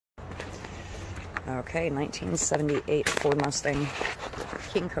Okay, 1978 Ford Mustang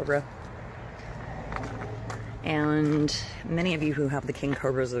King Cobra. And many of you who have the King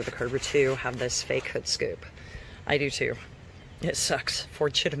Cobras or the Cobra 2 have this fake hood scoop. I do too. It sucks.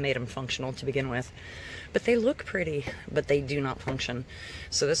 Ford should have made them functional to begin with. But they look pretty, but they do not function.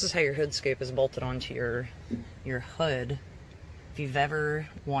 So this is how your hood scoop is bolted onto your hood, if you've ever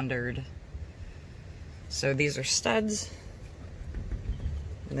wondered. So these are studs.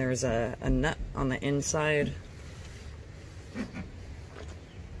 There's a nut on the inside.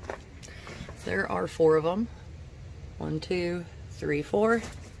 There are 4 of them. 1, 2, 3, 4.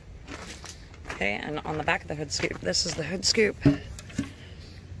 Okay, and on the back of the hood scoop, this is the hood scoop.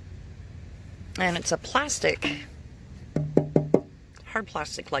 And it's a plastic, hard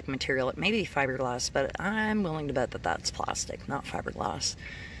plastic-like material. It may be fiberglass, but I'm willing to bet that that's plastic, not fiberglass.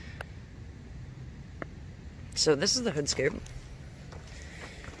 So this is the hood scoop.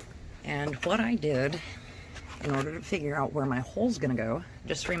 And what I did, in order to figure out where my hole's gonna go,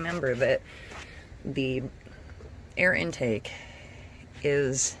 just remember that the air intake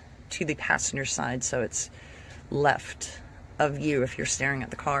is to the passenger side, so it's left of you if you're staring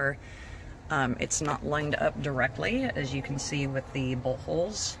at the car. It's not lined up directly, as you can see with the bolt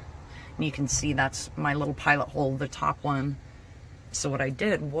holes. And you can see that's my little pilot hole, the top one. So what I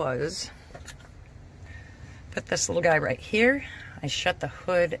did was put this little guy right here. I shut the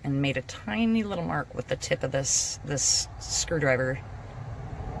hood and made a tiny little mark with the tip of this screwdriver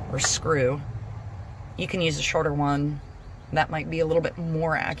or screw. You can use a shorter one. That might be a little bit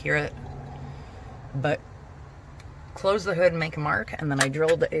more accurate, but close the hood and make a mark, and then I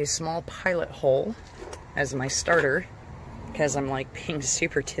drilled a small pilot hole as my starter because I'm like being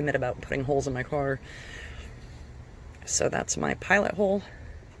super timid about putting holes in my car. So that's my pilot hole.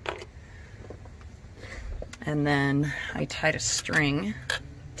 And then I tied a string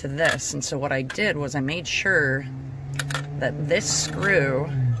to this, and so what I did was I made sure that this screw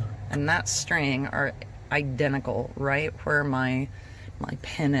and that string are identical right where my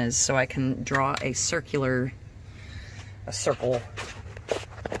pin is, so I can draw a circle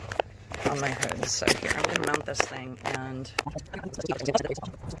on my hood. So here, I'm gonna mount this thing and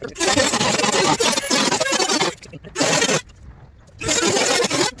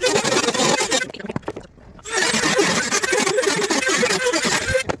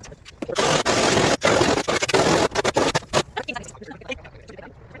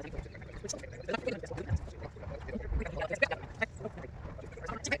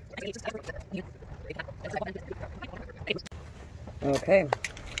okay,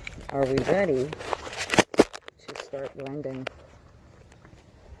 are we ready to start grinding?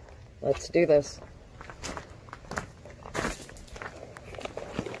 Let's do this.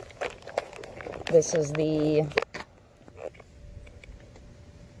 This is the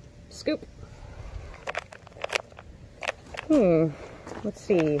scoop. Let's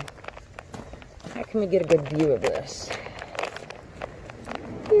see. How can we get a good view of this?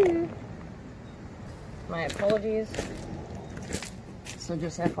 My apologies. So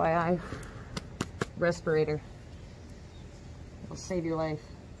just FYI, respirator will save your life.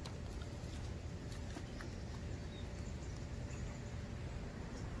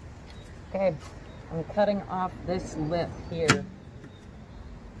 Okay, I'm cutting off this lip here.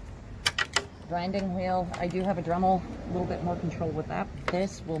 Grinding wheel, I do have a Dremel, a little bit more control with that.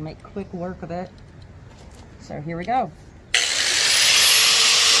 This will make quick work of it. So here we go.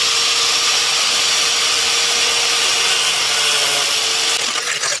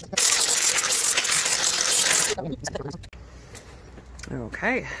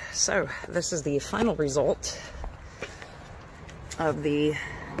 Okay, so this is the final result of the,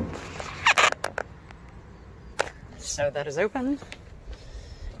 so that is open,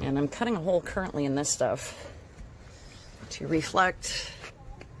 and I'm cutting a hole currently in this stuff to reflect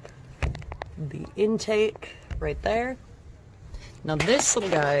the intake right there. Now this little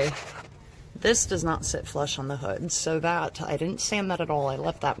guy, this does not sit flush on the hood, so that, I didn't sand that at all. I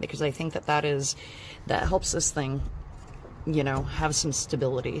left that because I think that that helps this thing, you know, have some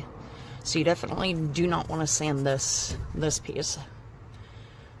stability. So you definitely do not want to sand this piece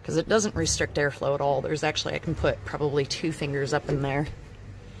because it doesn't restrict airflow at all. There's actually, I can put probably 2 fingers up in there.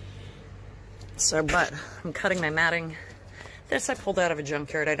 So, but I'm cutting my matting. This I pulled out of a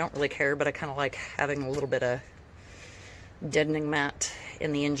junkyard. I don't really care, but I kind of like having a little bit of deadening mat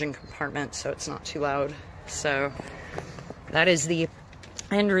in the engine compartment so it's not too loud. So that is the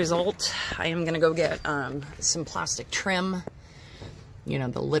end result. I am gonna go get some plastic trim, you know,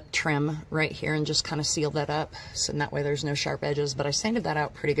 the lip trim right here, and just kind of seal that up, so that way there's no sharp edges. But I sanded that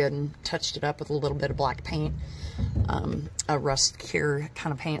out pretty good and touched it up with a little bit of black paint, a rust cure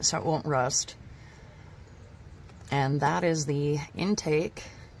kind of paint, so it won't rust. And that is the intake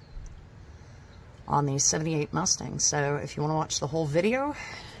on the 78 Mustang. So if you want to watch the whole video,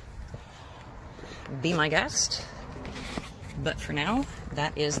 be my guest. But for now,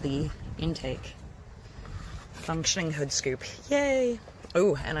 that is the intake. Functioning hood scoop. Yay!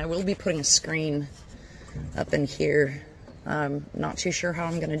 Oh, and I will be putting a screen up in here. Not too sure how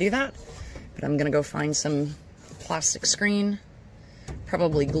I'm going to do that, but I'm going to go find some plastic screen,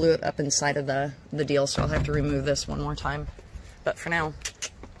 probably glue it up inside of the deal, so I'll have to remove this one more time. But for now,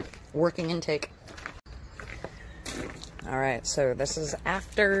 working intake. Alright, so this is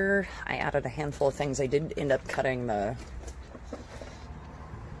after I added a handful of things. I did end up cutting the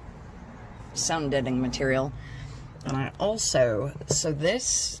sound deadening material. And I also, so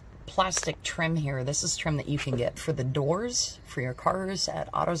this plastic trim here, this is trim that you can get for the doors, for your cars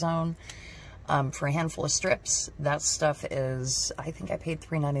at AutoZone, for a handful of strips. That stuff is, I think I paid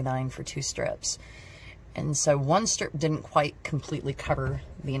 $3.99 for 2 strips. And so one strip didn't quite completely cover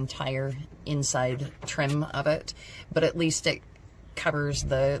the entire inside trim of it, but at least it covers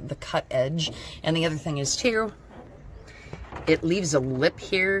the cut edge. And the other thing is too, it leaves a lip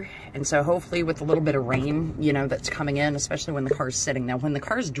here, and so hopefully with a little bit of rain, you know, that's coming in, especially when the car's sitting. Now, when the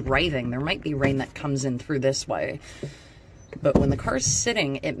car's driving, there might be rain that comes in through this way. But when the car's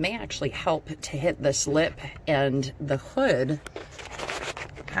sitting, it may actually help to hit this lip, and the hood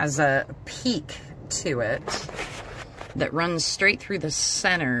has a peak to it that runs straight through the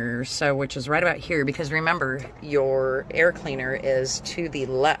center, so which is right about here, because remember, your air cleaner is to the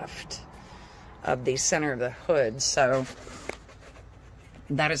left of the center of the hood. So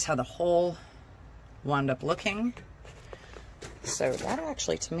that is how the hole wound up looking. So that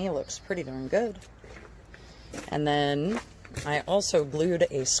actually to me looks pretty darn good. And then I also glued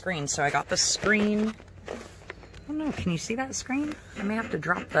a screen. So I got the screen, I don't know, can you see that screen? I may have to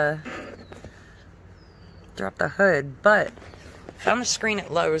drop the hood, but found the screen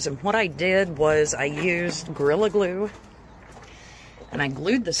at Lowe's, and what I did was I used Gorilla Glue and I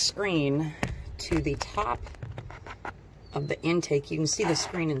glued the screen to the top of the intake. You can see the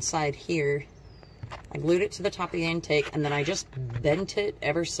screen inside here. I glued it to the top of the intake, and then I just bent it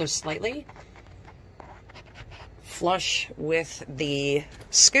ever so slightly, flush with the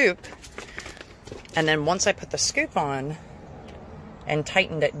scoop. And then once I put the scoop on and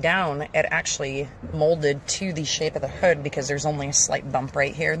tightened it down, it actually molded to the shape of the hood, because there's only a slight bump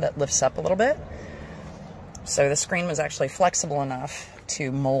right here that lifts up a little bit. So the screen was actually flexible enough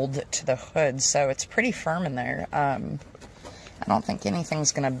to mold to the hood, so it's pretty firm in there. I don't think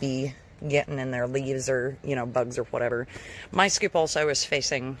anything's gonna be getting in there, leaves or, you know, bugs or whatever. My scoop also is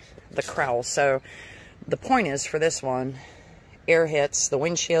facing the crowl, so the point is for this one, air hits the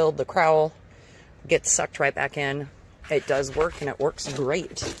windshield, the crowl gets sucked right back in. It does work, and it works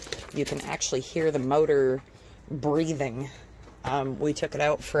great. You can actually hear the motor breathing. We took it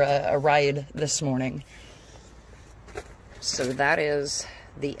out for a ride this morning. So that is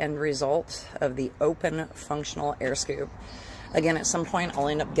the end result of the open functional air scoop. Again, at some point I'll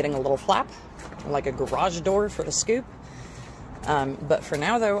end up getting a little flap, like a garage door for the scoop. But for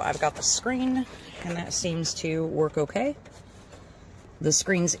now though, I've got the screen, and that seems to work okay. The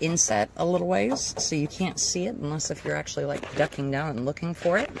screen's inset a little ways, so you can't see it unless if you're actually like ducking down and looking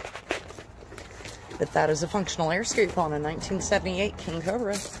for it. But that is a functional air scoop on a 1978 King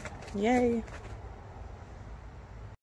Cobra. Yay!